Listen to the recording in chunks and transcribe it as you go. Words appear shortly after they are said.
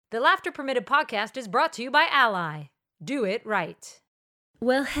The Laughter Permitted podcast is brought to you by Ally. Do it right.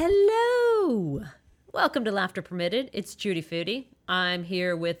 Well, hello. Welcome to Laughter Permitted. It's Judy Foodie. I'm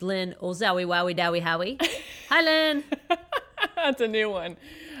here with Lynn Olzowie Wowie Dowie Howie. Hi, Lynn. That's a new one.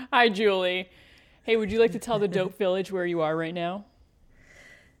 Hi, Julie. Hey, would you like to tell the Dope Village where you are right now?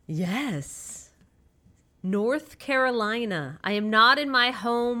 Yes. North Carolina. I am not in my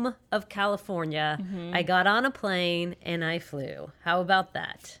home of California. I got on a plane and I flew. How about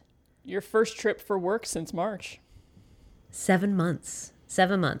that? Your first trip for work since March. 7 months.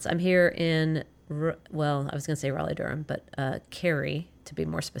 7 months. I'm here in, well, I was going to say Raleigh-Durham, but Cary, to be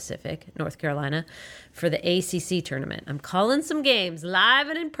more specific, North Carolina, for the ACC tournament. I'm calling some games live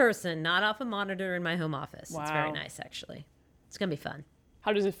and in person, not off a monitor in my home office. Wow. It's very nice, actually. It's going to be fun.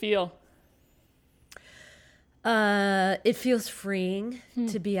 How does it feel? It feels freeing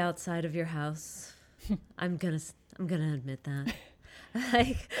to be outside of your house. I'm gonna admit that.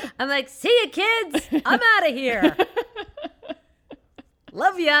 I'm like, see ya, kids. I'm out of here.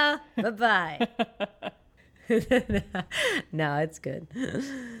 Love ya. Bye-bye. No, it's good.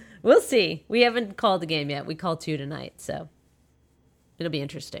 We'll see. We haven't called the game yet. We call 2 tonight, so it'll be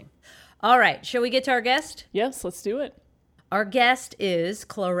interesting. All right, shall we get to our guest? Yes, let's do it. Our guest is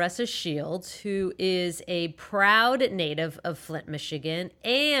Claressa Shields, who is a proud native of Flint, Michigan,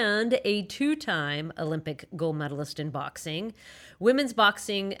 and a 2-time Olympic gold medalist in boxing. Women's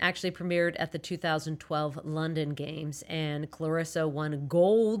boxing actually premiered at the 2012 London Games, and Claressa won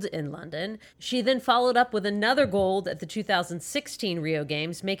gold in London. She then followed up with another gold at the 2016 Rio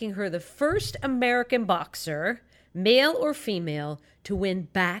Games, making her the first American boxer, male or female, to win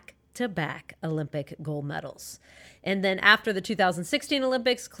back-to-back Olympic gold medals. And then after the 2016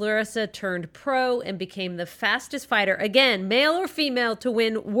 Olympics, Claressa turned pro and became the fastest fighter, again, male or female, to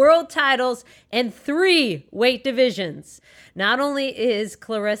win world titles in 3 weight divisions. Not only is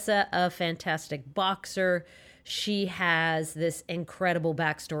Claressa a fantastic boxer, she has this incredible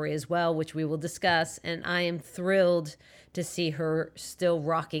backstory as well, which we will discuss. And I am thrilled to see her still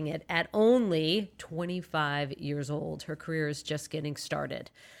rocking it at only 25 years old. Her career is just getting started.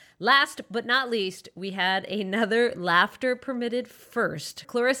 Last but not least, we had another Laughter Permitted first.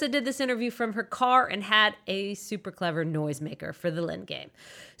 Claressa did this interview from her car and had a super clever noisemaker for the Lynn game.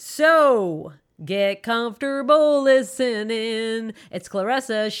 So get comfortable listening. It's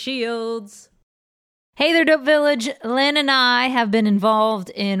Claressa Shields. Hey there, Dope Village. Lynn and I have been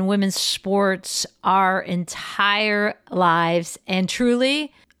involved in women's sports our entire lives, and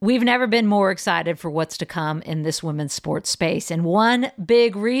truly, we've never been more excited for what's to come in this women's sports space. And one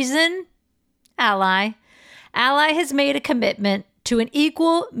big reason, Ally. Ally has made a commitment to an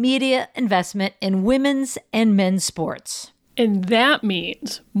equal media investment in women's and men's sports. And that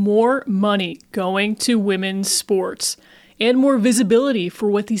means more money going to women's sports and more visibility for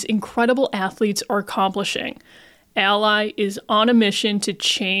what these incredible athletes are accomplishing. Ally is on a mission to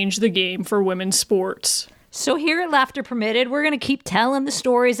change the game for women's sports. So here at Laughter Permitted, we're going to keep telling the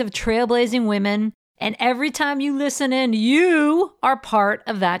stories of trailblazing women. And every time you listen in, you are part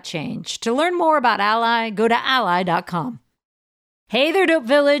of that change. To learn more about Ally, go to ally.com. Hey there, Dope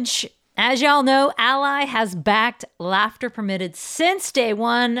Village. As y'all know, Ally has backed Laughter Permitted since day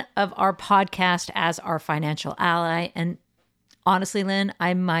one of our podcast as our financial ally. And honestly, Lynn,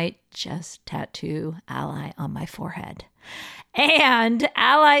 I might just tattoo Ally on my forehead. And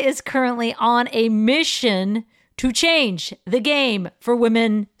Ally is currently on a mission to change the game for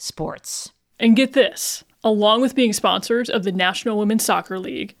women's sports. And get this, along with being sponsors of the National Women's Soccer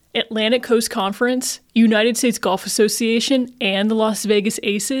League, Atlantic Coast Conference, United States Golf Association, and the Las Vegas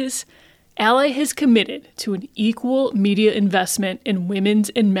Aces, Ally has committed to an equal media investment in women's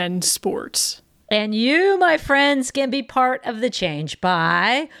and men's sports. And you, my friends, can be part of the change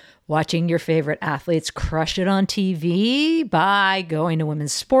by watching your favorite athletes crush it on TV, by going to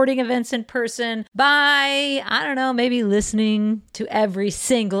women's sporting events in person, by, I don't know, maybe listening to every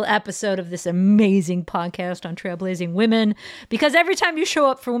single episode of this amazing podcast on trailblazing women. Because every time you show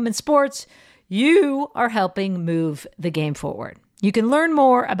up for women's sports, you are helping move the game forward. You can learn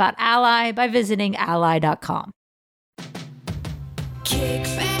more about Ally by visiting ally.com. Kick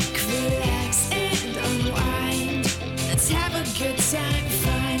back, relax, and unwind. Let's have a good time.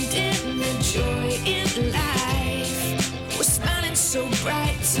 Joy in life. We're smiling so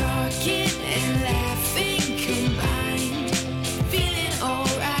bright, talking and laughing combined. Feeling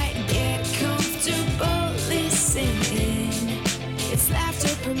alright, get comfortable listening. It's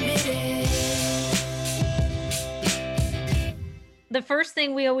Laughter Permitted. The first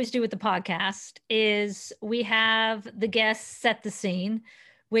thing we always do with the podcast is we have the guests set the scene,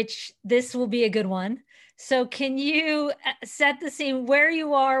 which this will be a good one. So can you set the scene where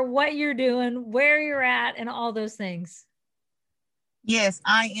you are, what you're doing, where you're at, and all those things? Yes,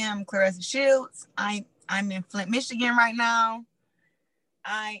 I am Claressa Shields. I'm in Flint, Michigan right now.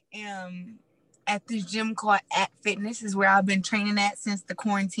 I am at this gym called At Fitness, is where I've been training at since the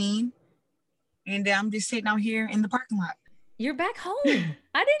quarantine. And I'm just sitting out here in the parking lot. You're back home. I didn't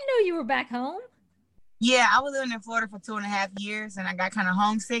know you were back home. Yeah, I was living in Florida for 2.5 years, and I got kind of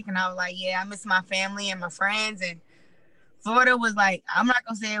homesick, and I was like, yeah, I miss my family and my friends. And Florida was like, I'm not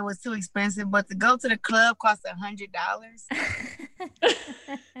gonna say it was too expensive, but to go to the club cost $100.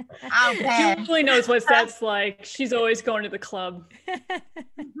 I'll pass. Julie knows what that's like. She's always going to the club.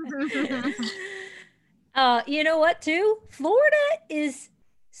 You know what, too? Florida is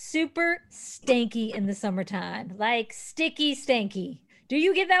super stanky in the summertime, like sticky, stanky. Do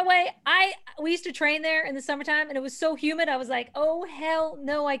you get that way? We used to train there in the summertime, and it was so humid. I was like, oh hell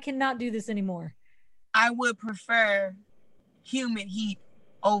no, I cannot do this anymore. I would prefer humid heat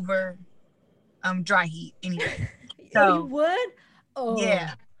over dry heat anyway. So you would? Oh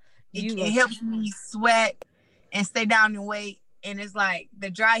yeah. It helps me sweat and stay down in weight. And it's like the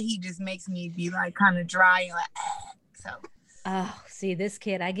dry heat just makes me be like kind of dry and like so. Oh, see, this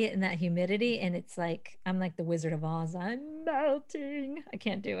kid, I get in that humidity and it's like I'm like the Wizard of Oz. I'm melting. I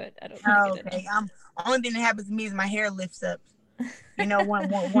can't do it. I don't like it enough. Only thing that happens to me is my hair lifts up. You know,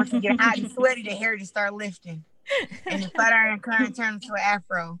 once you get hot and sweaty, the hair just start lifting. And the flat iron current turns to an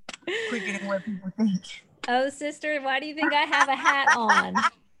afro quicker than what people think. Oh, sister, why do you think I have a hat on?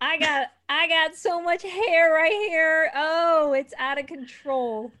 I got so much hair right here. Oh, it's out of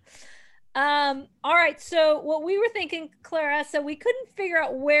control. All right. So what we were thinking, Claressa, we couldn't figure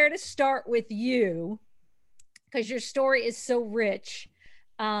out where to start with you because your story is so rich.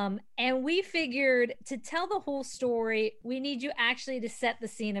 And we figured to tell the whole story, we need you actually to set the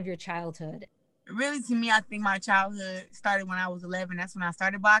scene of your childhood. Really, to me, I think my childhood started when I was 11. That's when I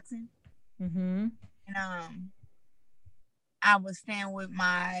started boxing. Mm-hmm. And I was staying with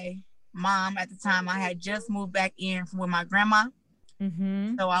my mom at the time. I had just moved back in from with my grandma.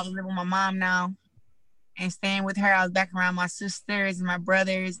 Mm-hmm. So I was living with my mom now and staying with her. I was back around my sisters and my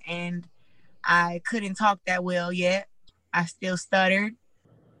brothers, and I couldn't talk that well yet. I still stuttered.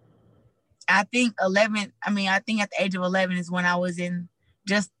 I think at the age of 11 is when I was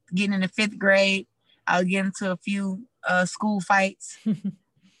just getting into 5th grade. I was getting into a few school fights.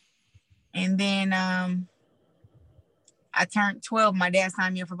 And then I turned 12. My dad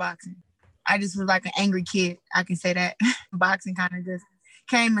signed me up for boxing. I just was like an angry kid. I can say that. Boxing kind of just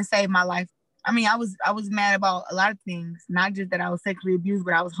came and saved my life. I mean, I was mad about a lot of things, not just that I was sexually abused,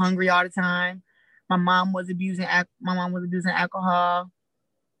 but I was hungry all the time. My mom was abusing alcohol.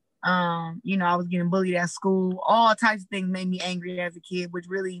 You know, I was getting bullied at school. All types of things made me angry as a kid, which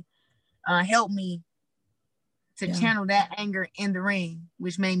really helped me to channel that anger in the ring,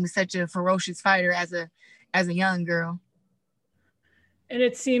 which made me such a ferocious fighter as a young girl. And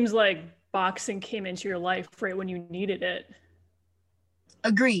it seems like boxing came into your life right when you needed it.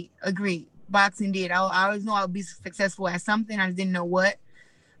 Agreed. Boxing did. I always knew I would be successful at something. I just didn't know what.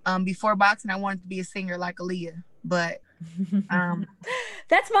 Before boxing, I wanted to be a singer like Aaliyah, but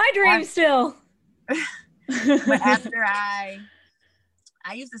that's my dream still. But after I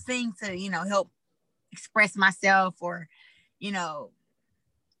used to sing to, you know, help express myself, or, you know,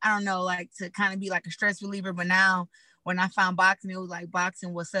 I don't know, like to kind of be like a stress reliever. But now when I found boxing, it was like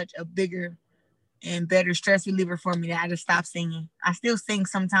boxing was such a bigger and better stress reliever for me that I just stopped singing. I still sing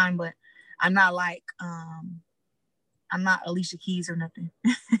sometime, but I'm not like I'm not Alicia Keys or nothing.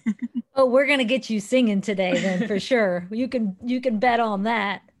 Oh, we're gonna get you singing today then for sure. You can bet on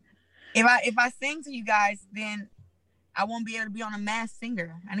that. If I sing to you guys, then I won't be able to be on a Masked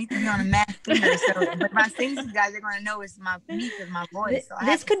Singer. I need to be on a Masked Singer. But if I sing to you guys, they're gonna know it's my voice. So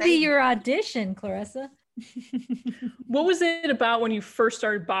this could be your audition, Claressa. What was it about when you first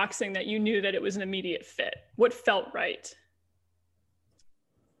started boxing that you knew that it was an immediate fit? What felt right?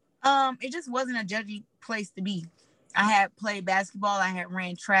 It just wasn't a judgy place to be. I had played basketball. I had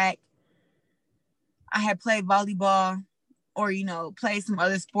ran track. I had played volleyball, or, you know, played some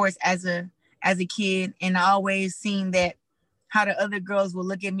other sports as a kid. And I always seen that how the other girls would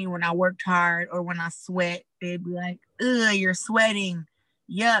look at me when I worked hard or when I sweat. They'd be like, ugh, you're sweating.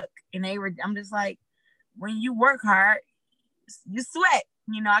 Yuck. And I'm just like, when you work hard, you sweat.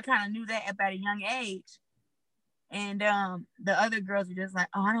 You know, I kind of knew that at a young age. And the other girls were just like,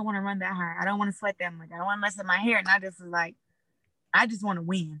 oh, I don't want to run that hard. I don't want to sweat that much. I don't want to mess up my hair. And I just was like, I just want to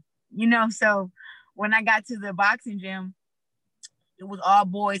win, you know? So when I got to the boxing gym, it was all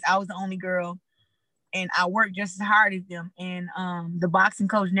boys. I was the only girl. And I worked just as hard as them. And the boxing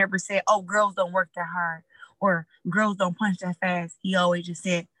coach never said, oh, girls don't work that hard. or girls don't punch that fast. He always just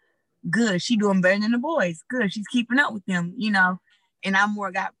said, good, she doing better than the boys. Good, she's keeping up with them, you know. And I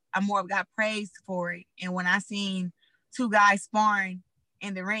more got praised for it. And when I seen two guys sparring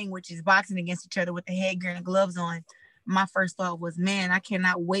in the ring, which is boxing against each other with the headgear and the gloves on, my first thought was, man, I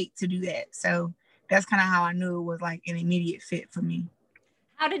cannot wait to do that. So that's kind of how I knew it was like an immediate fit for me.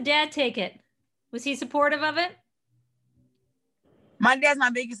 How did Dad take it? Was he supportive of it? My dad's my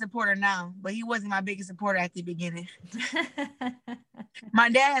biggest supporter now, but he wasn't my biggest supporter at the beginning. My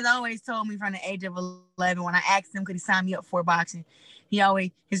dad has always told me from the age of 11, when I asked him could he sign me up for boxing,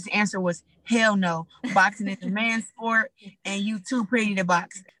 his answer was, hell no. Boxing is a man's sport and you too pretty to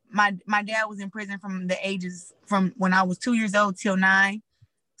box. My dad was in prison from when I was 2 years old till 9.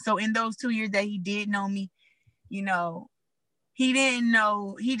 So in those 2 years that he did know me, you know, he didn't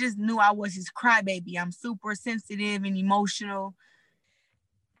know, he just knew I was his crybaby. I'm super sensitive and emotional.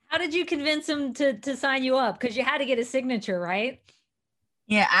 How did you convince him to sign you up? Because you had to get a signature, right?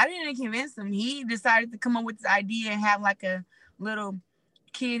 Yeah, I didn't convince him. He decided to come up with this idea and have like a little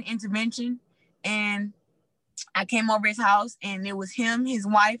kid intervention. And I came over his house and it was him, his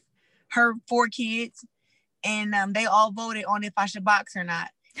wife, her 4 kids. And they all voted on if I should box or not.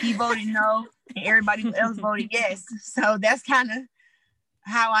 He voted no and everybody else voted yes. So that's kind of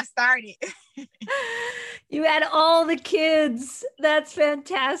how I started. You had all the kids. That's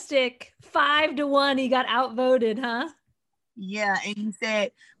fantastic. 5-1, he got outvoted, huh? Yeah, and he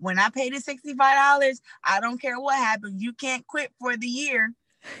said, when I pay the $65, I don't care what happens. You can't quit for the year,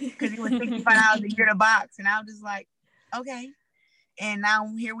 because it was $65 a year to box. And I was just like, okay. And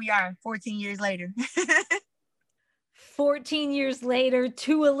now here we are, 14 years later. 14 years later,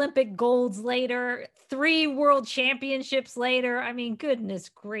 2 Olympic golds later, 3 world championships later. I mean, goodness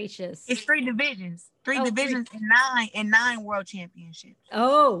gracious. It's 3 divisions. Three divisions and 9 world championships.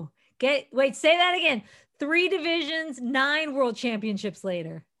 Oh, wait, say that again. 3 divisions, 9 world championships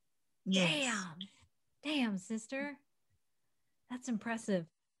later. Yes. Damn, sister. That's impressive.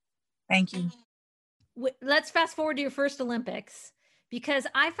 Thank you. Let's fast forward to your first Olympics, because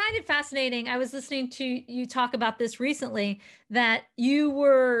I find it fascinating. I was listening to you talk about this recently, that you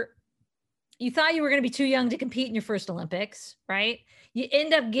thought you were going to be too young to compete in your first Olympics, right? You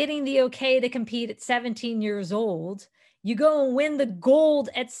end up getting the okay to compete at 17 years old. You go and win the gold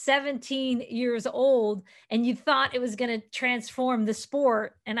at 17 years old, and you thought it was going to transform the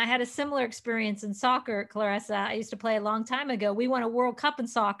sport. And I had a similar experience in soccer, Clarissa. I used to play a long time ago. We won a World Cup in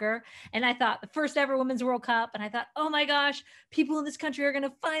soccer, and I thought the first ever Women's World Cup. And I thought, oh my gosh, people in this country are going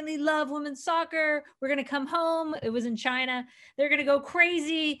to finally love women's soccer. We're going to come home. It was in China. They're going to go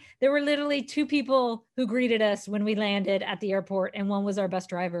crazy. There were literally 2 people who greeted us when we landed at the airport, and one was our bus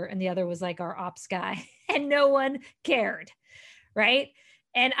driver, and the other was like our ops guy. And no one cared, right?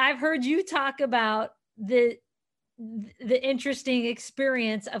 And I've heard you talk about the interesting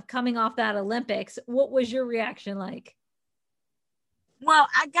experience of coming off that Olympics. What was your reaction like? Well,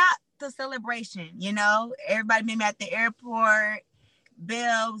 I got the celebration, you know, everybody met me at the airport,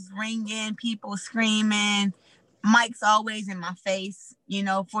 bells ringing, people screaming, mics always in my face, you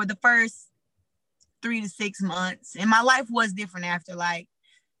know, for the first 3 to 6 months. And my life was different after. Like,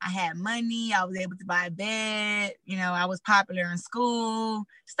 I had money, I was able to buy a bed, you know, I was popular in school,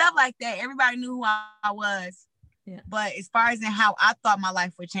 stuff like that. Everybody knew who I was. Yeah. But as far as in how I thought my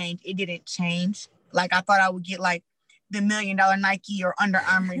life would change, it didn't change. Like, I thought I would get like the $1 million Nike or Under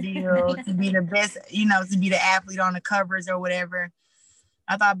Armour deal to be the best, you know, to be the athlete on the covers or whatever.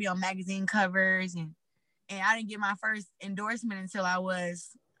 I thought I'd be on magazine covers, and I didn't get my first endorsement until I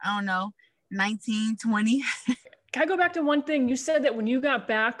was, I don't know, 19, 20. Can I go back to one thing? You said that when you got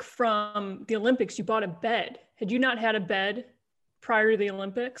back from the Olympics, you bought a bed. Had you not had a bed prior to the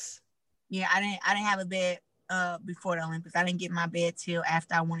Olympics? Yeah, I didn't have a bed before the Olympics. I didn't get my bed till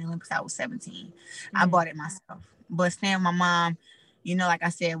after I won the Olympics. I was 17. Mm-hmm. I bought it myself. But staying with my mom, you know, like I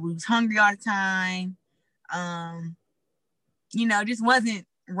said, we was hungry all the time. You know, just wasn't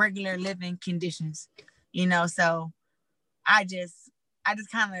regular living conditions, you know. So I just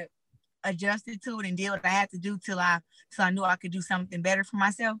kind of adjusted to it and did what I had to do till I knew I could do something better for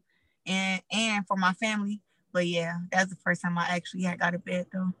myself and for my family. But yeah, that's the first time I actually got a bed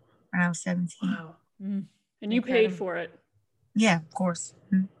though, when I was 17. Wow. Mm. And you paid for it? Yeah, of course.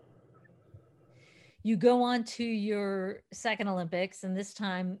 Mm. You go on to your second Olympics, and this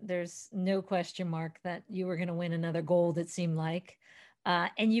time there's no question mark that you were going to win another gold, it seemed like.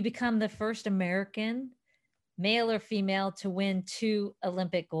 And you become the first American, male or female, to win 2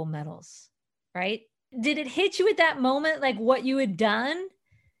 Olympic gold medals, right? Did it hit you at that moment, like what you had done?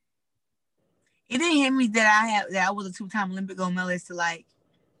 It didn't hit me that I was a 2-time Olympic gold medalist to like,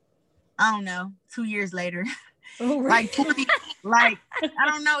 I don't know, 2 years later. Oh, Like 20, like I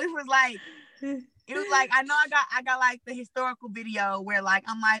don't know. It was like I know I got like the historical video where like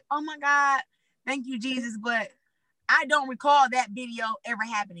I'm like, oh my God, thank you, Jesus. But I don't recall that video ever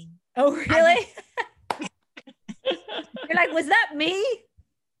happening. Oh, really? You're like, was that me?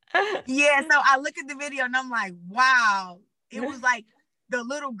 Yeah, so I look at the video and I'm like, wow. It was like the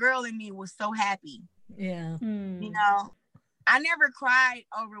little girl in me was so happy. Yeah. You know, I never cried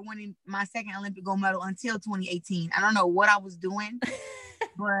over winning my second Olympic gold medal until 2018. I don't know what I was doing,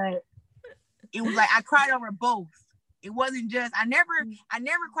 but it was like I cried over both. It wasn't just I never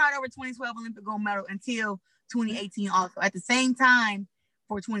cried over 2012 Olympic gold medal until 2018 also. At the same time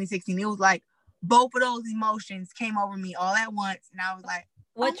for 2016, it was like both of those emotions came over me all at once, and I was like,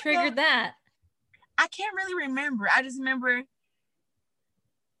 What triggered that? I can't really remember. I just remember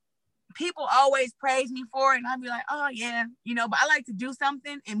people always praise me for it, and I'd be like, oh yeah, you know, but I like to do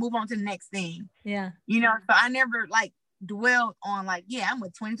something and move on to the next thing. Yeah. You know, so I never like dwelled on like, yeah, I'm a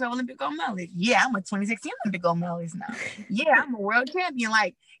 2012 Olympic gold medalist. Yeah, I'm a 2016 Olympic gold medalist now. Yeah, I'm a world champion.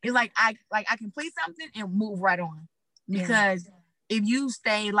 Like it's like I complete something and move right on. Because if you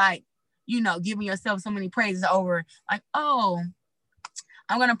stay like, you know, giving yourself so many praises over like, oh,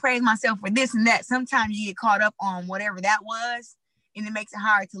 I'm gonna praise myself for this and that. Sometimes you get caught up on whatever that was, and it makes it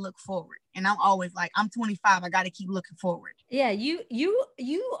hard to look forward. And I'm always like, I'm 25. I got to keep looking forward. Yeah, you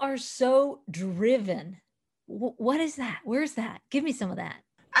are so driven. What is that? Where's that? Give me some of that.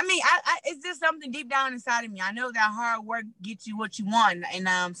 I mean, I it's just something deep down inside of me. I know that hard work gets you what you want,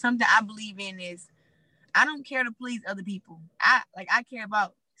 and something I believe in is I don't care to please other people. I care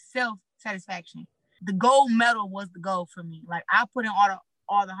about self-satisfaction. The gold medal was the goal for me. Like I put in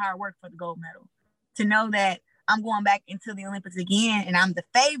all the hard work for the gold medal. To know that I'm going back into the Olympics again and I'm the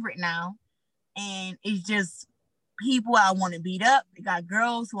favorite now. And it's just people I want to beat up. They got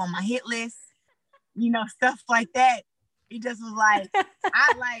girls who on my hit list, you know, stuff like that. It just was like,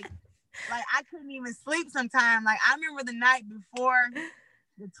 I couldn't even sleep sometimes. Like I remember the night before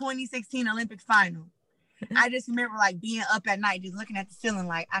the 2016 Olympic final. I just remember like being up at night, just looking at the ceiling,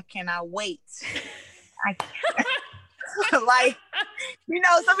 like I cannot wait. Like, you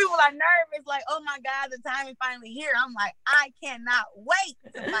know, some people are nervous, like, oh my God, the time is finally here. I'm like, I cannot wait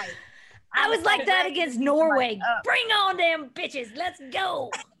to fight. I was like that against Norway. Bring on them bitches. Let's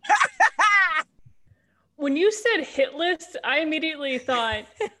go. When you said hit list, I immediately thought,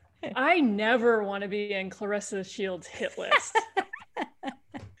 I never want to be in Claressa Shields' hit list.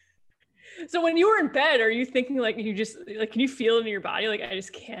 So when you were in bed, are you thinking like you just like, can you feel it in your body? Like, I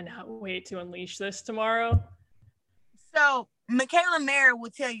just cannot wait to unleash this tomorrow. So Michaela Mayer will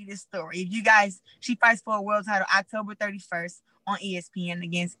tell you this story. If you guys, she fights for a world title October 31st on ESPN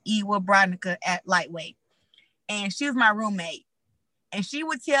against Ewa Brodnicka at lightweight. And she was my roommate. And she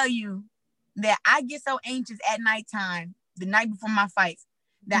would tell you that I get so anxious at nighttime, the night before my fights,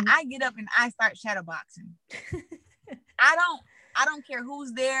 that I get up and I start shadowboxing. I don't care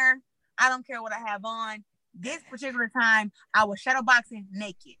who's there. I don't care what I have on. This particular time, I was shadowboxing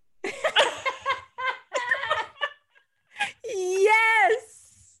naked.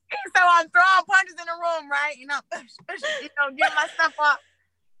 Yes. So I'm throwing punches in the room, right? You know, getting my stuff up.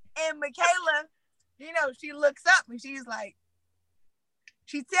 And Michaela, you know, she looks up and she's like,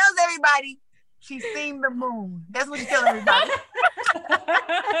 she tells everybody she's seen the moon. That's what she tells everybody.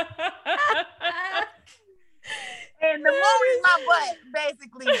 And the moon is my butt,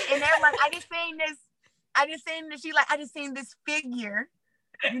 basically. And they're like, I just seen this figure,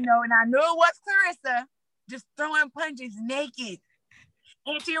 you know, and I knew it was Claressa, just throwing punches naked.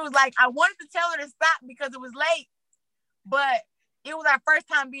 And she was like, I wanted to tell her to stop because it was late, but it was our first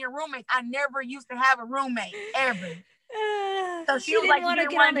time being roommates. I never used to have a roommate, ever. So she was like, she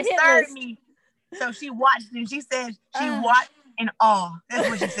didn't want to disturb me. So she watched and she said she watched in awe. That's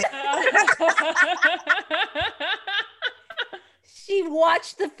what she said. She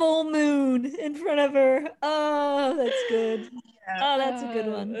watched the full moon in front of her. Oh, that's good. Oh, that's a good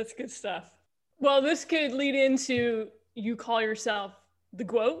one. That's good stuff. Well, this could lead into you call yourself the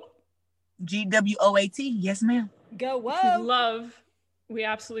GWOAT. GWOAT. Yes, ma'am. Go, whoa. We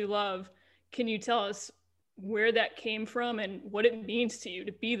absolutely love. Can you tell us where that came from and what it means to you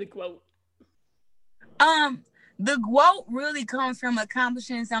to be the GWOAT? The GWOAT really comes from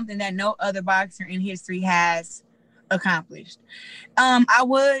accomplishing something that no other boxer in history has accomplished. I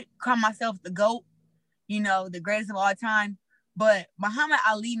would call myself the GOAT, you know, the greatest of all time, but Muhammad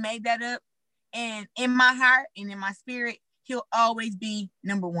Ali made that up. And in my heart and in my spirit, he'll always be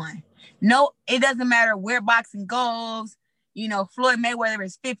number one. No, it doesn't matter where boxing goes. You know, Floyd Mayweather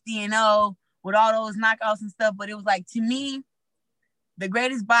is 50-0 with all those knockouts and stuff. But it was like, to me, the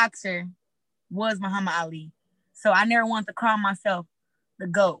greatest boxer was Muhammad Ali. So I never wanted to call myself the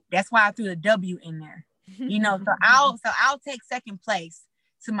GOAT. That's why I threw the W in there. You know, so I'll take second place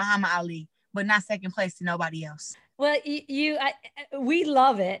to Muhammad Ali, but not second place to nobody else. Well, we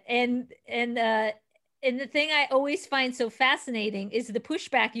love it, and the thing I always find so fascinating is the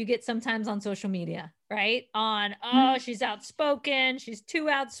pushback you get sometimes on social media, right? On, oh, she's outspoken, she's too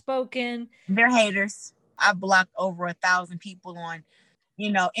outspoken. They're haters. I've blocked over 1,000 people on,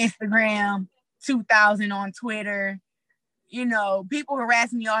 you know, Instagram, 2,000 on Twitter. You know, people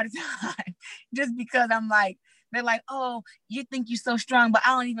harass me all the time just because I'm like, they're like, oh, you think you're so strong, but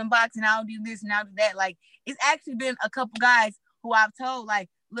I don't even box and I'll do this and I'll do that. Like, it's actually been a couple guys who I've told, like,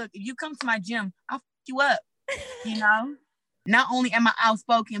 look, if you come to my gym, I'll f you up. You know, not only am I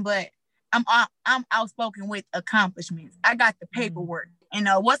outspoken, but I'm outspoken with accomplishments. I got the paperwork. You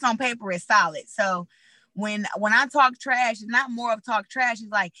know, what's on paper is solid. So when I talk trash, it's not more of talk trash. It's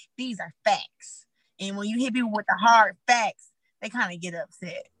like, these are facts. And when you hit people with the hard facts, they kind of get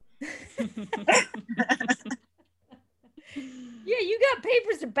upset. Yeah, you got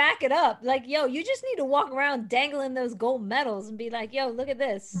papers to back it up. Like, yo, you just need to walk around dangling those gold medals and be like, yo, look at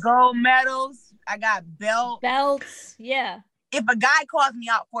this. Gold medals. I got belts. Yeah. If a guy calls me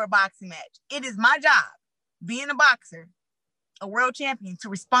out for a boxing match, it is my job, being a boxer, a world champion, to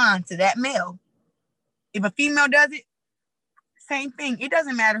respond to that male. If a female does it, same thing. It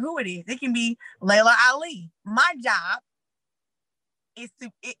doesn't matter who it is. It can be Layla Ali. My job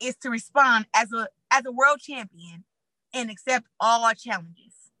is to respond as a world champion and accept all our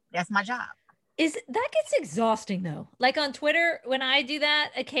challenges. That's my job. That gets exhausting though. Like on Twitter, when I do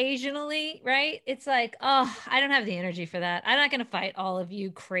that occasionally, right? It's like, oh, I don't have the energy for that. I'm not going to fight all of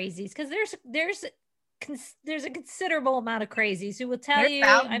you crazies, because there's a considerable amount of crazies who will tell you,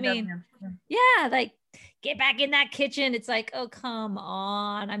 I mean, yeah, like, get back in that kitchen. It's like, oh, come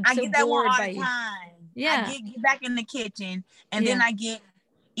on. I so get that bored one all by the you. time. Yeah. I get back in the kitchen, and then I get,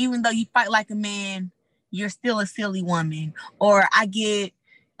 even though you fight like a man, you're still a silly woman. Or I get,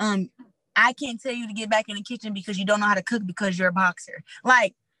 I can't tell you to get back in the kitchen because you don't know how to cook because you're a boxer.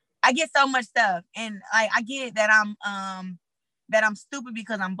 Like, I get so much stuff, and I get that I'm stupid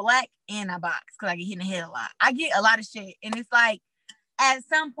because I'm black and I box because I get hit in the head a lot. I get a lot of shit, and it's like, at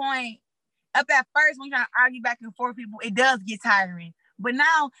some point, up at first when you're trying to argue back and forth, people, it does get tiring. But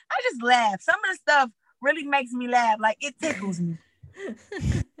now I just laugh. Some of the stuff really makes me laugh. Like, it tickles me.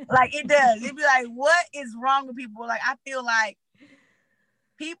 Like, it does. It'd be like, what is wrong with people? Like, I feel like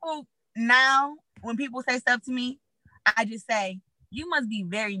people now, when people say stuff to me, I just say, you must be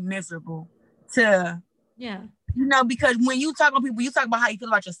very miserable to, you know, because when you talk to people, you talk about how you feel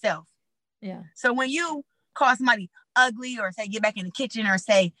about yourself. Yeah. So when you call somebody ugly or say get back in the kitchen or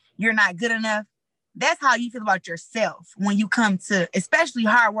say you're not good enough, that's how you feel about yourself when you come to, especially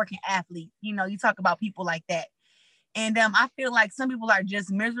hardworking athletes. You know, you talk about people like that. And I feel like some people are just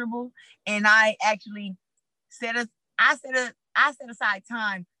miserable. And I actually set aside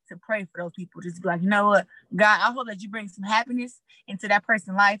time to pray for those people. Just be like, you know what, God, I hope that you bring some happiness into that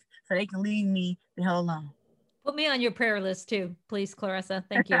person's life so they can leave me the hell alone. Put me on your prayer list too, please, Clarissa.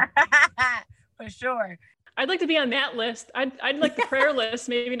 Thank you. For sure. I'd like to be on that list. I'd like the prayer list,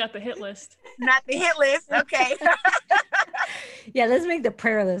 maybe not the hit list. Not the hit list. Okay. Yeah, let's make the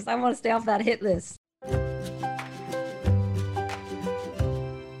prayer list. I want to stay off that hit list.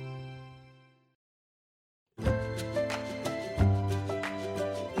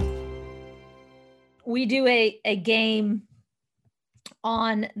 We do a game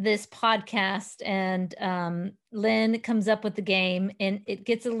on this podcast, and Lynn comes up with the game, and it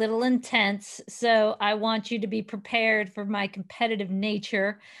gets a little intense. So I want you to be prepared for my competitive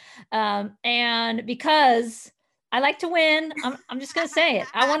nature. And because I like to win, I'm just going to say it.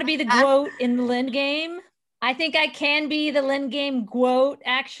 I want to be the GOAT in the Lynn game. I think I can be the Lynn game GOAT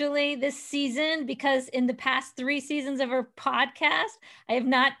actually this season, because in the past 3 seasons of our podcast, I have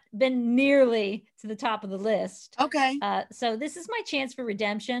not been nearly to the top of the list. Okay. So this is my chance for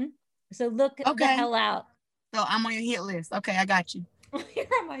redemption. So look the hell out. So I'm on your hit list. Okay, I got you. You're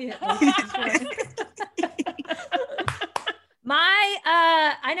on my hit list.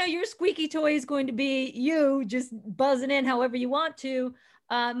 I know your squeaky toy is going to be you just buzzing in however you want to.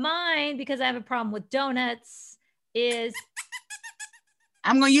 Mine, because I have a problem with donuts, is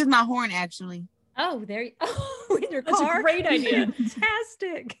I'm gonna use my horn actually. Oh, there you in your That's car. a great idea.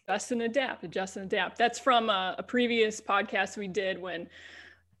 Fantastic. Adjust and adapt. That's from a previous podcast we did when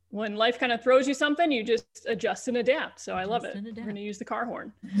life kind of throws you something, you just adjust and adapt. So I love it. We're going to use the car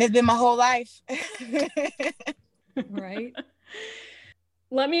horn. That's been my whole life. Right.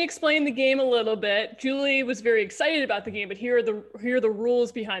 Let me explain the game a little bit. Julie was very excited about the game, but here are the rules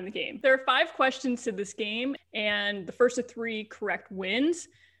behind the game. There are 5 questions to this game, and the first of 3 correct wins.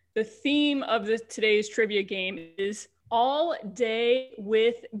 The theme of today's trivia game is All Day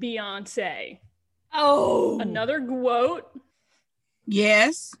with Beyonce. Oh, Another quote.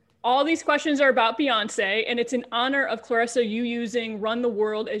 Yes. All these questions are about Beyonce, and it's in honor of Clarissa, you using Run the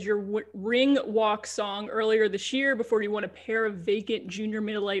World as your ring walk song earlier this year before you won a pair of vacant junior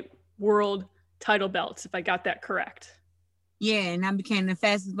middleweight world title belts, if I got that correct. Yeah, and I became the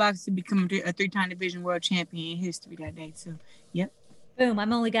fastest boxer to become a 3-time division world champion in history that day. So, yep. boom.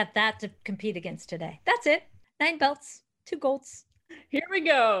 I'm only got that to compete against today. That's it. 9 belts, 2 golds. Here we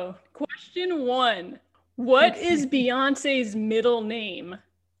go. Question 1. What is Beyonce's middle name?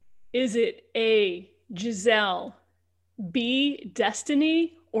 Is it A, Giselle, B,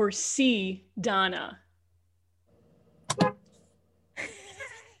 Destiny, or C, Donna? The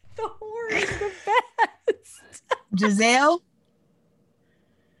horn is the best. Giselle?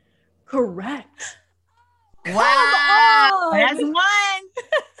 Correct. Wow. on. That's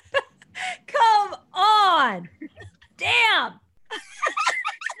one. Come on. Damn.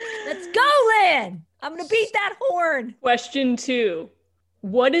 Let's go, Lynn. I'm going to beat that horn. Question 2.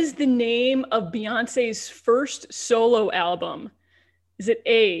 What is the name of Beyonce's first solo album? Is it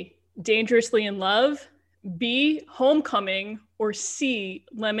A, Dangerously in Love, B, Homecoming, or C,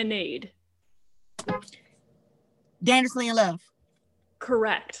 Lemonade? Dangerously in Love.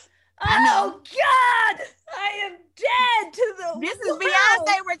 Correct. I know. Oh, God. I am dead to the This is world.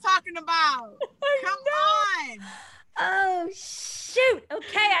 Beyonce we're talking about. Come on. Oh, shoot.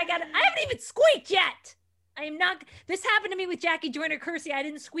 Okay, I haven't even squeaked yet. I am not. This happened to me with Jackie Joyner Kersey. I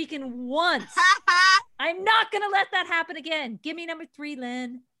didn't squeak in once. I'm not going to let that happen again. Give me number 3,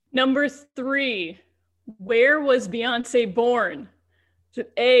 Lynn. Number 3. Where was Beyonce born? Is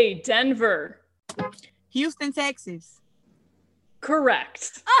it A, Denver? Houston, Texas.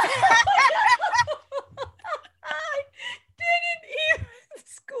 Correct. I didn't even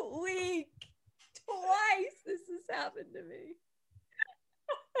squeak twice. This has happened to me.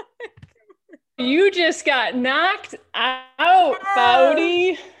 You just got knocked out,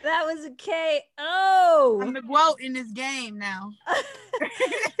 Foudy. That was a KO. I'm the GOAT in this game now.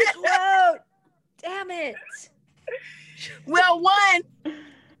 Whoa. Damn it. Well, one,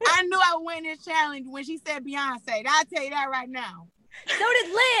 I knew I would win this challenge when she said Beyonce. I'll tell you that right now. So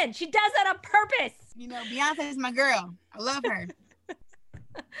did Lynn. She does that on purpose. You know, Beyonce is my girl. I love her.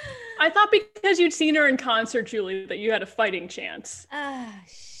 I thought because you'd seen her in concert, Julie, that you had a fighting chance. Ah,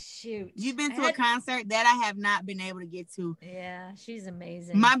 shoot. You've been to I a had- concert that I have not been able to get to. Yeah, she's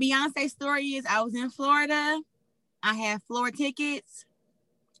amazing. My Beyonce story is I was in Florida. I had floor tickets.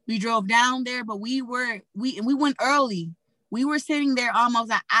 We drove down there, but we went early. We were sitting there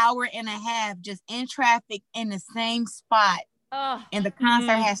almost an hour and a half just in traffic in the same spot, Oh, and the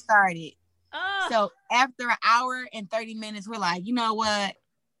concert had started. oh. So after an hour and 30 minutes, we're like, you know what?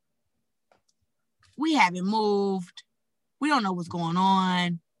 We haven't moved. We don't know what's going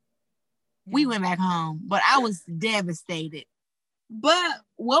on. We went back home, but I was devastated. But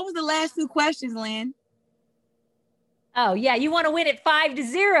what was the last 2 questions, Lynn? Oh, yeah. You want to win it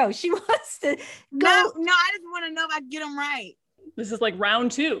 5-0. She wants to go. No, I just want to know if I get them right. This is like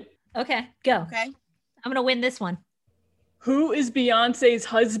round 2. Okay, go. Okay. I'm going to win this one. Who is Beyonce's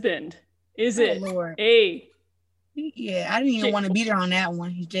husband? Is Oh, it Lord. A, Yeah, I didn't even want to beat her on that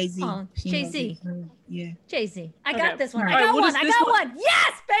one. He's Jay-Z. Oh, She Jay-Z. knows it. Yeah. Jay-Z. I Okay. got this one. All I right, got what one. is I this got one? one.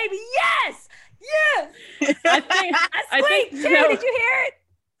 Yes, baby. Yes. Yes. I think I squeaked too. no. Did you hear it?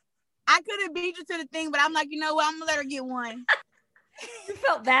 I could have beat you to the thing, but I'm like, you know what? I'm going to let her get one. You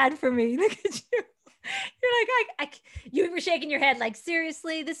felt bad for me. Look at you. You're like, you were shaking your head like,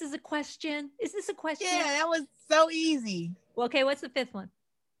 seriously, this is a question? Is this a question? Yeah, that was so easy. Well, okay, what's the 5th one?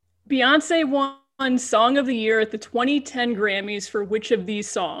 Beyonce won Song of the Year at the 2010 Grammys for which of these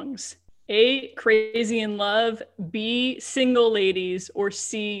songs? A, Crazy in Love, B, Single Ladies, or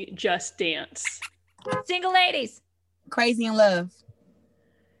C, Just Dance? Single ladies. Crazy in Love.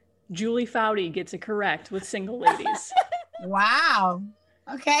 Julie Foudy gets it correct with Single Ladies. Wow.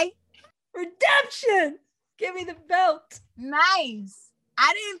 Okay. Redemption. Give me the belt. Nice.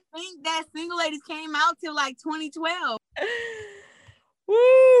 I didn't think that Single Ladies came out till like 2012.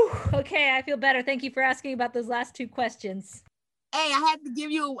 Woo. Okay, I feel better. Thank you for asking about those last 2 questions. Hey, I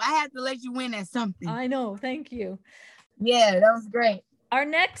had to let you win at something. I know. Thank you. Yeah, that was great. Our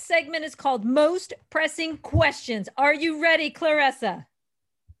next segment is called Most Pressing Questions. Are you ready, Clarissa?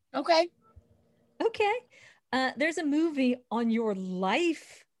 Okay. Okay. There's a movie on your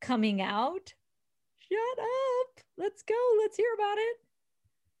life coming out. Shut up. Let's go. Let's hear about it.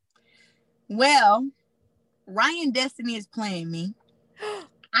 Well, Ryan Destiny is playing me.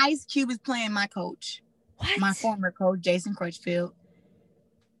 Ice Cube is playing my coach, What? my former coach, Jason Crutchfield.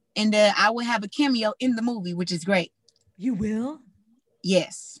 And I will have a cameo in the movie, which is great. You will?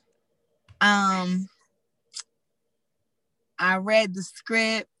 Yes. I read the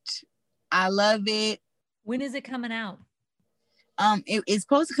script. I love it. When is it coming out? It's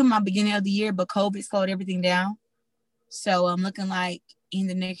supposed to come out beginning of the year, but COVID slowed everything down. So I'm looking like in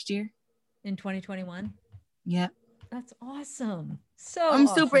the next year. In 2021? Yeah. That's awesome. So I'm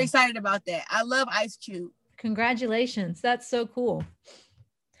super awesome. excited about that. I love Ice Cube. Congratulations. That's so cool.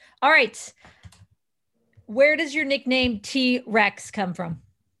 All right. Where does your nickname T-Rex come from?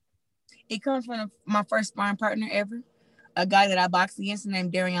 It comes from my first sparring partner ever, a guy that I boxed against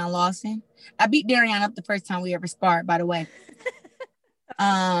named Darian Lawson. I beat Darian up the first time we ever sparred, by the way.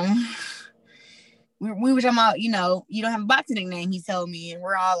 We were talking about, you don't have a boxing nickname, he told me. And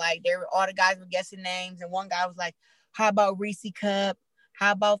we're all like, all the guys were guessing names. And one guy was like, how about Reese Cup?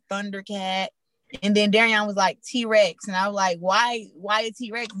 How about Thundercat? And then Darian was like, T-Rex. And I was like, why a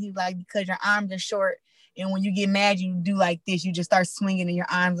T-Rex? And he was like, because your arms are short. And when you get mad, you do like this. You just start swinging and your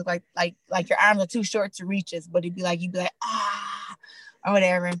arms look like your arms are too short to reach us. But you'd be like, or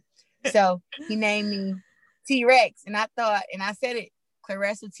whatever. So he named me T-Rex. And I said it,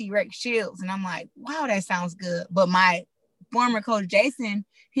 Claressa T-Rex Shields. And I'm like, wow, that sounds good. But my former coach, Jason,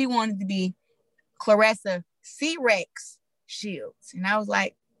 he wanted to be Claressa C-Rex Shields. And I was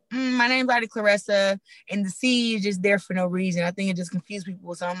like, my name's already Claressa, and the C is just there for no reason. I think it just confused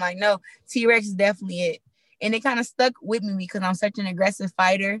people. So I'm like, no, T-Rex is definitely it. And it kind of stuck with me because I'm such an aggressive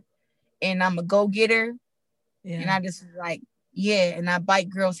fighter and I'm a go-getter. Yeah. And I just was like, yeah, and I bite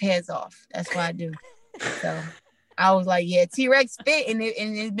girls' heads off. That's what I do. So I was like, yeah, T-Rex fit, and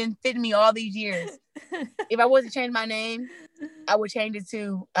it's been fitting me all these years. If I was to change my name, I would change it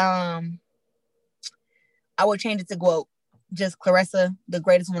to Gloat. Just Claressa, the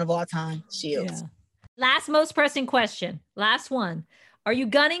greatest woman of all time, Shields. Yeah. Last most pressing question. Last one. Are you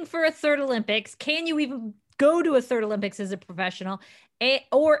gunning for a third Olympics? Can you even go to a third Olympics as a professional?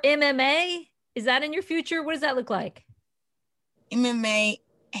 Or MMA? Is that in your future? What does that look like? MMA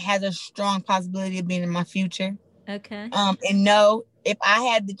has a strong possibility of being in my future. Okay. And no, if I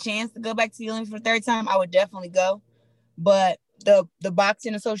had the chance to go back to the Olympics for the third time, I would definitely go. But the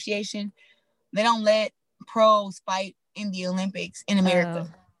Boxing Association, they don't let pros fight in the Olympics in America.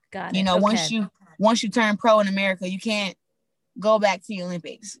 Oh, got it. Okay. Once you turn pro in America, you can't go back to the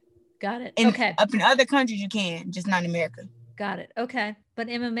Olympics. Got it. Okay. Up in other countries you can, just not in America. Got it. Okay. But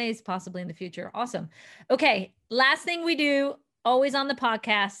MMA is possibly in the future. Awesome. Okay. Last thing we do always on the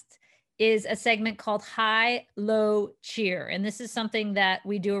podcast is a segment called High, Low, Cheer. And this is something that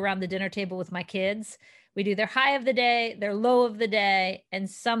we do around the dinner table with my kids. We do their high of the day, their low of the day, and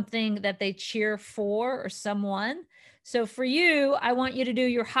something that they cheer for or someone. So for you, I want you to do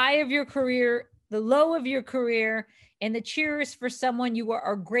your high of your career, the low of your career, and the cheers for someone you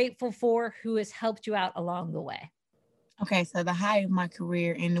are grateful for who has helped you out along the way. Okay, so the high of my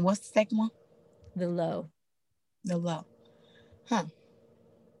career, and what's the second one? The low. The low. Huh.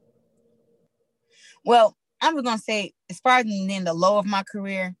 Well, I'm just going to say, as far as then the low of my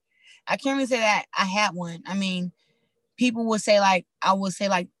career, I can't really say that I had one. I mean, people would say I would say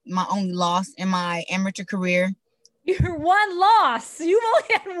my only loss in my amateur career. Your one loss. You've only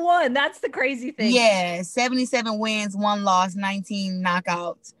had one. That's the crazy thing. Yeah, 77 wins, 1 loss, 19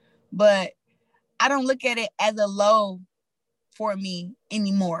 knockouts. But I don't look at it as a low for me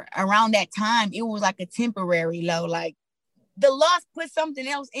anymore. Around that time, it was like a temporary low. Like the loss put something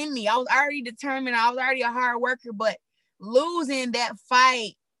else in me. I was already determined. I was already a hard worker, but losing that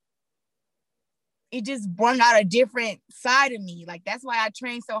fight, it just brought out a different side of me. Like that's why I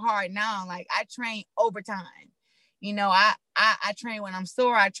train so hard now. Like I train overtime. I train when I'm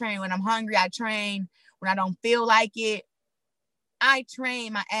sore. I train when I'm hungry. I train when I don't feel like it. I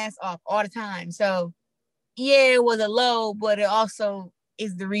train my ass off all the time. So yeah, it was a low, but it also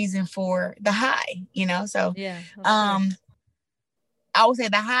is the reason for the high, So yeah. I would say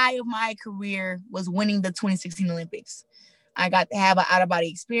the high of my career was winning the 2016 Olympics. I got to have an out-of-body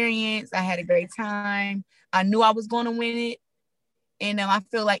experience. I had a great time. I knew I was going to win it. And I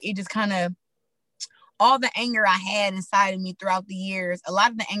feel like it just kind of, all the anger I had inside of me throughout the years, a lot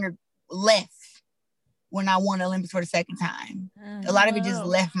of the anger left when I won the Olympics for the second time. A lot of it just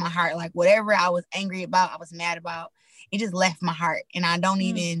left my heart. Like whatever I was angry about, I was mad about, it just left my heart. And I don't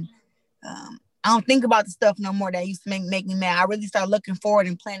even, I don't think about the stuff no more that used to make me mad. I really started looking forward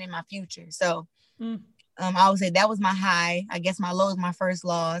and planning my future. So I would say that was my high. I guess my low is my first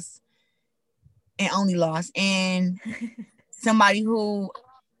loss and only loss. And somebody who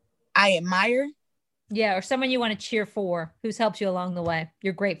I admire. Yeah, or someone you want to cheer for, who's helped you along the way,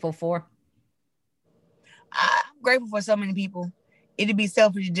 you're grateful for. I'm grateful for so many people. It'd be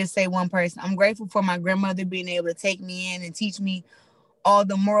selfish to just say one person. I'm grateful for my grandmother being able to take me in and teach me all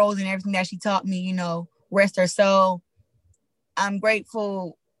the morals and everything that she taught me, you know, rest her soul. I'm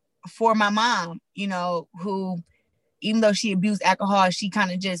grateful for my mom, you know, who, even though she abused alcohol, she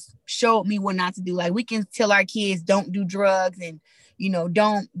kind of just showed me what not to do. Like, we can tell our kids don't do drugs and, you know,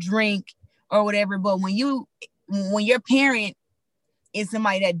 don't drink or whatever. But when your parent is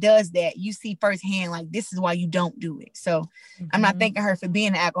somebody that does that, you see firsthand, like, this is why you don't do it. So I'm not thanking her for being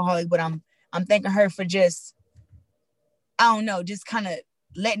an alcoholic, but I'm thanking her for just, I don't know, just kind of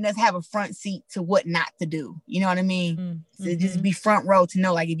letting us have a front seat to what not to do. You know what I mean? To just be front row to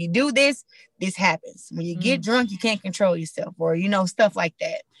know, like, if you do this, this happens. When you get drunk, you can't control yourself, or, you know, stuff like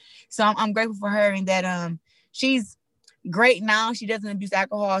that. So I'm grateful for her, and that she's great now. She doesn't abuse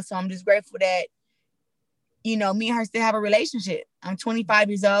alcohol. So I'm just grateful that, you know, me and her still have a relationship. I'm 25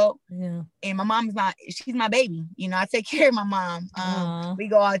 years old. Yeah. And my mom she's my baby. You know, I take care of my mom. We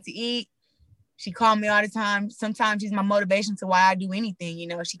go out to eat. She calls me all the time. Sometimes she's my motivation to why I do anything. You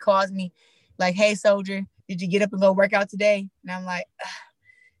know, she calls me like, hey, soldier, did you get up and go work out today? And I'm like,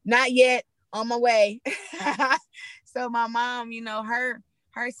 not yet, on my way. So my mom, you know, her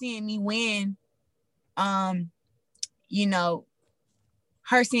seeing me win, you know,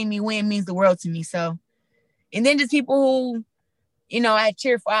 her seeing me win means the world to me. So, and then just people who, you know, I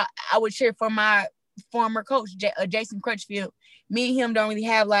would cheer for my former coach, Jason Crutchfield. Me and him don't really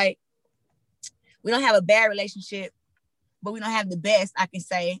have, like, we don't have a bad relationship, but we don't have the best, I can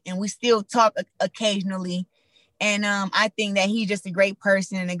say. And we still talk occasionally. And I think that he's just a great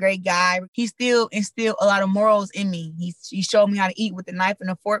person and a great guy. He still instilled a lot of morals in me. He showed me how to eat with a knife and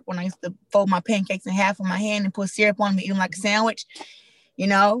a fork when I used to fold my pancakes in half with my hand and put syrup on them and eat them like a sandwich. You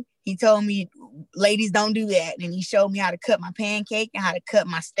know, he told me, ladies, don't do that. And he showed me how to cut my pancake and how to cut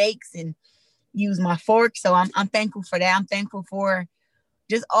my steaks and use my fork. So I'm thankful for that. I'm thankful for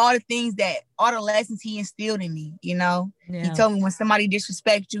just all the lessons he instilled in me, you know. Yeah. He told me, when somebody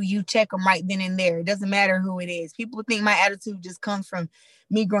disrespects you, you check them right then and there. It doesn't matter who it is. People think my attitude just comes from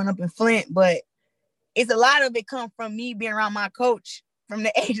me growing up in Flint, but it's a lot of it comes from me being around my coach from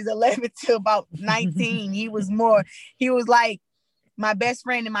the ages 11 to about 19. He was like my best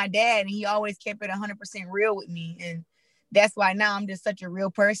friend and my dad, and he always kept it 100% real with me. And that's why now I'm just such a real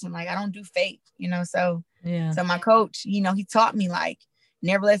person. Like, I don't do fake, you know. So yeah. So my coach, you know, he taught me, like,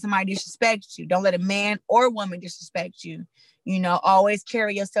 never let somebody disrespect you. Don't let a man or woman disrespect you. You know, always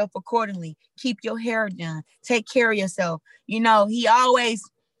carry yourself accordingly. Keep your hair done. Take care of yourself. You know, he always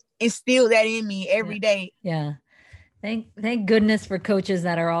instilled that in me every day. Yeah. Thank goodness for coaches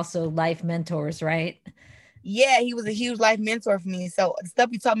that are also life mentors, right? Yeah, he was a huge life mentor for me. So the stuff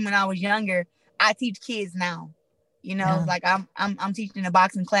he taught me when I was younger, I teach kids now. You know, like I'm teaching a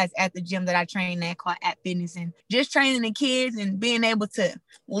boxing class at the gym that I train at called At Fitness, and just training the kids and being able to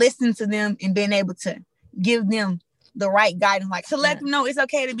listen to them and being able to give them the right guidance, like to let them know it's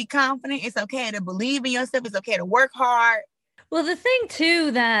okay to be confident. It's okay to believe in yourself. It's okay to work hard. Well, the thing too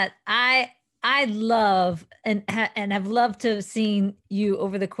that I love and have loved to have seen you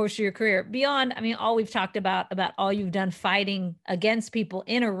over the course of your career, beyond, I mean, all we've talked about all you've done fighting against people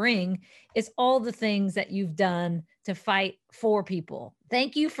in a ring, is all the things that you've done to fight for people.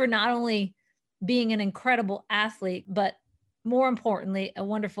 Thank you for not only being an incredible athlete, but more importantly, a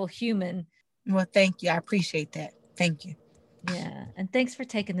wonderful human. Well, thank you. I appreciate that. Thank you. Yeah. And thanks for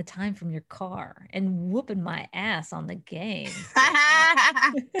taking the time from your car and whooping my ass on the game.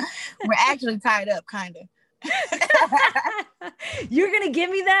 We're actually tied up, kind of. You're going to give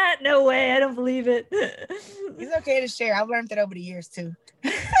me that? No way. I don't believe it. It's okay to share. I've learned that over the years too.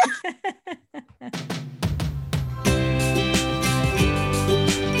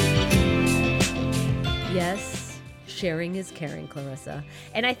 Yes, sharing is caring, Clarissa.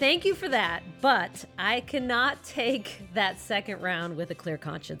 And I thank you for that, but I cannot take that second round with a clear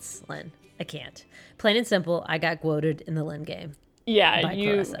conscience, Lynn. I can't. Plain and simple, I got quoted in the Lynn game. Yeah,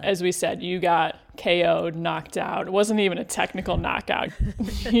 as we said, you got KO'd, knocked out. It wasn't even a technical knockout.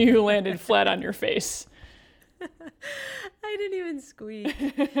 You landed flat on your face. I didn't even squeak.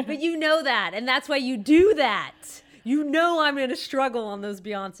 But you know that, and that's why you do that. You know I'm going to struggle on those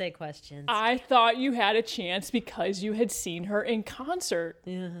Beyonce questions. I thought you had a chance because you had seen her in concert.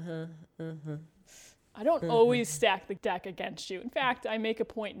 I don't always stack the deck against you. In fact, I make a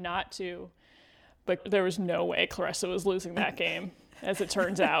point not to. But there was no way Clarissa was losing that game, as it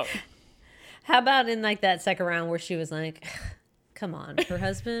turns out. How about in like that second round where she was like, come on, her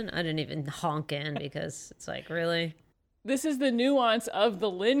husband? I didn't even honk in because it's like, really? This is the nuance of the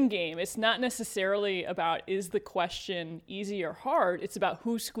Lynn game. It's not necessarily about is the question easy or hard. It's about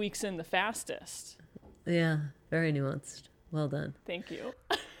who squeaks in the fastest. Yeah, very nuanced. Well done. Thank you.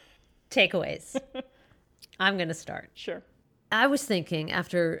 Takeaways. I'm going to start. Sure. I was thinking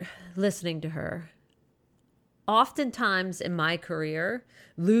after listening to her, oftentimes in my career,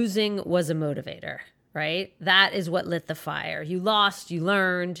 losing was a motivator, right? That is what lit the fire. You lost, you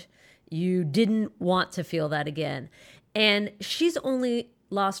learned, you didn't want to feel that again. And she's only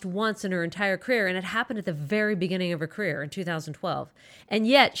lost once in her entire career, and it happened at the very beginning of her career in 2012. And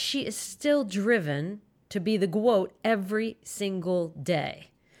yet she is still driven to be the GOAT every single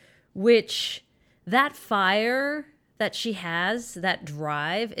day, which that fire that she has, that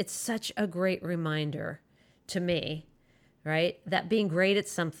drive, it's such a great reminder to me, right? That being great at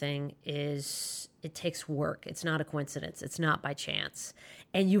something it takes work. It's not a coincidence. It's not by chance.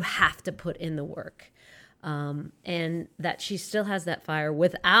 And you have to put in the work. And that she still has that fire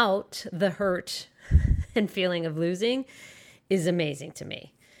without the hurt and feeling of losing is amazing to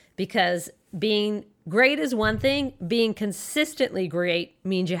me. Because being great is one thing, being consistently great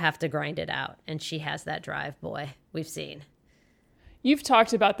means you have to grind it out. And she has that drive, boy, we've seen. You've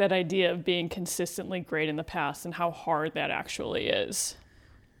talked about that idea of being consistently great in the past and how hard that actually is.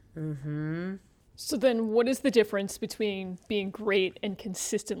 Mm-hmm. So then what is the difference between being great and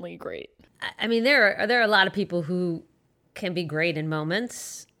consistently great? I mean, there are a lot of people who can be great in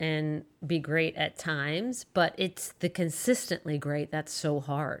moments and be great at times, but it's the consistently great that's so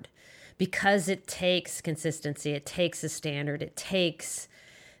hard because it takes consistency. It takes a standard. It takes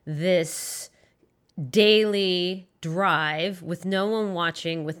this daily drive with no one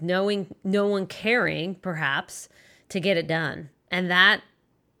watching, with no one caring, perhaps, to get it done. And that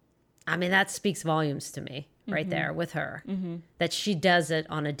speaks volumes to me right there with her, that she does it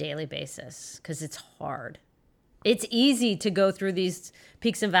on a daily basis because it's hard. It's easy to go through these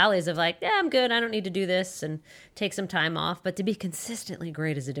peaks and valleys of like, yeah, I'm good. I don't need to do this and take some time off. But to be consistently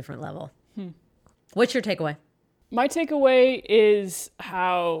great is a different level. What's your takeaway? My takeaway is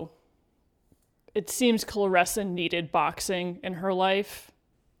how it seems Claressa needed boxing in her life.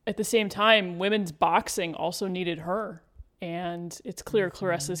 At the same time, women's boxing also needed her. And it's clear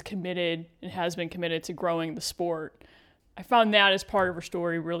Claressa's committed and has been committed to growing the sport. I found that as part of her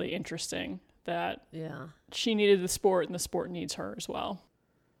story really interesting, that she needed the sport and the sport needs her as well.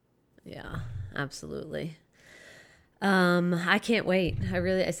 Yeah, absolutely. I can't wait.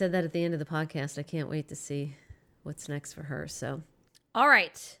 I said that at the end of the podcast. I can't wait to see what's next for her. So, all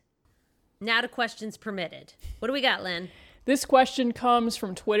right. Now to questions permitted. What do we got, Lynn? This question comes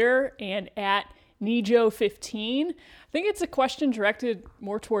from Twitter and at Nijo15. I think it's a question directed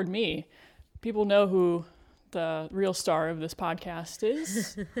more toward me. People know who the real star of this podcast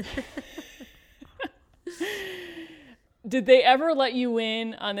is. Did they ever let you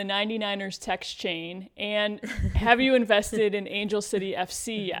in on the 99ers text chain? And have you invested in Angel City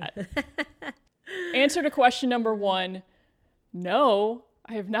FC yet? Answer to question number 1, no,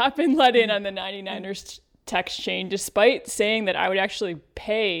 I have not been let in on the 99ers text chain, despite saying that I would actually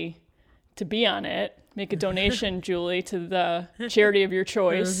pay to be on it. Make a donation, Julie, to the charity of your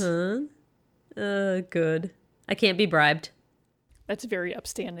choice. Good. I can't be bribed. That's very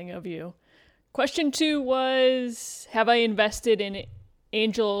upstanding of you. Question 2 was, have I invested in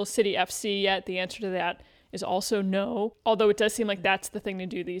Angel City FC yet? The answer to that is also no, although it does seem like that's the thing to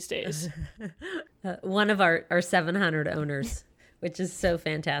do these days. One of our 700 owners, which is so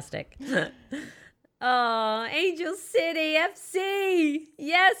fantastic. Oh, Angel City FC.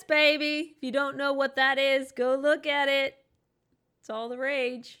 Yes, baby. If you don't know what that is, go look at it. It's all the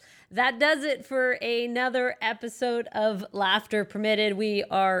rage. That does it for another episode of Laughter Permitted. We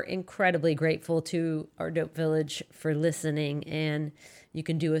are incredibly grateful to our Dope Village for listening, and you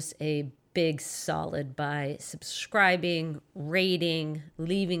can do us a big solid by subscribing, rating,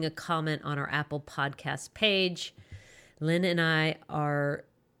 leaving a comment on our Apple Podcast page. Lynn and I are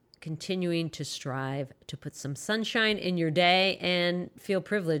continuing to strive to put some sunshine in your day and feel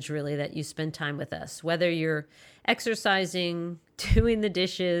privileged, really, that you spend time with us. Whether you're exercising, doing the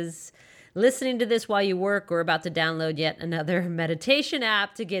dishes, listening to this while you work, or about to download yet another meditation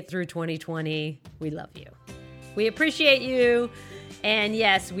app to get through 2020, we love you. We appreciate you. And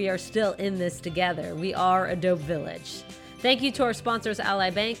yes, we are still in this together. We are a Dope Village. Thank you to our sponsors, Ally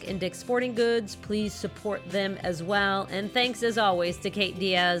Bank and Dick's Sporting Goods. Please support them as well. And thanks, as always, to Kate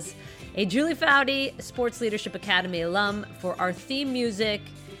Diaz, a Julie Foudy Sports Leadership Academy alum, for our theme music.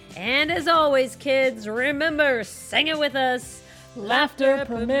 And as always, kids, remember, sing it with us. Laughter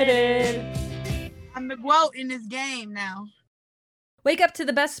permitted. I'm the GOAT in this game now. Wake up to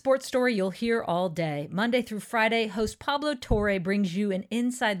the best sports story you'll hear all day. Monday through Friday, host Pablo Torre brings you an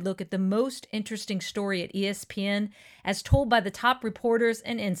inside look at the most interesting story at ESPN as told by the top reporters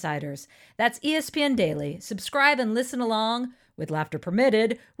and insiders. That's ESPN Daily. Subscribe and listen along, with laughter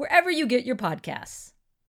permitted, wherever you get your podcasts.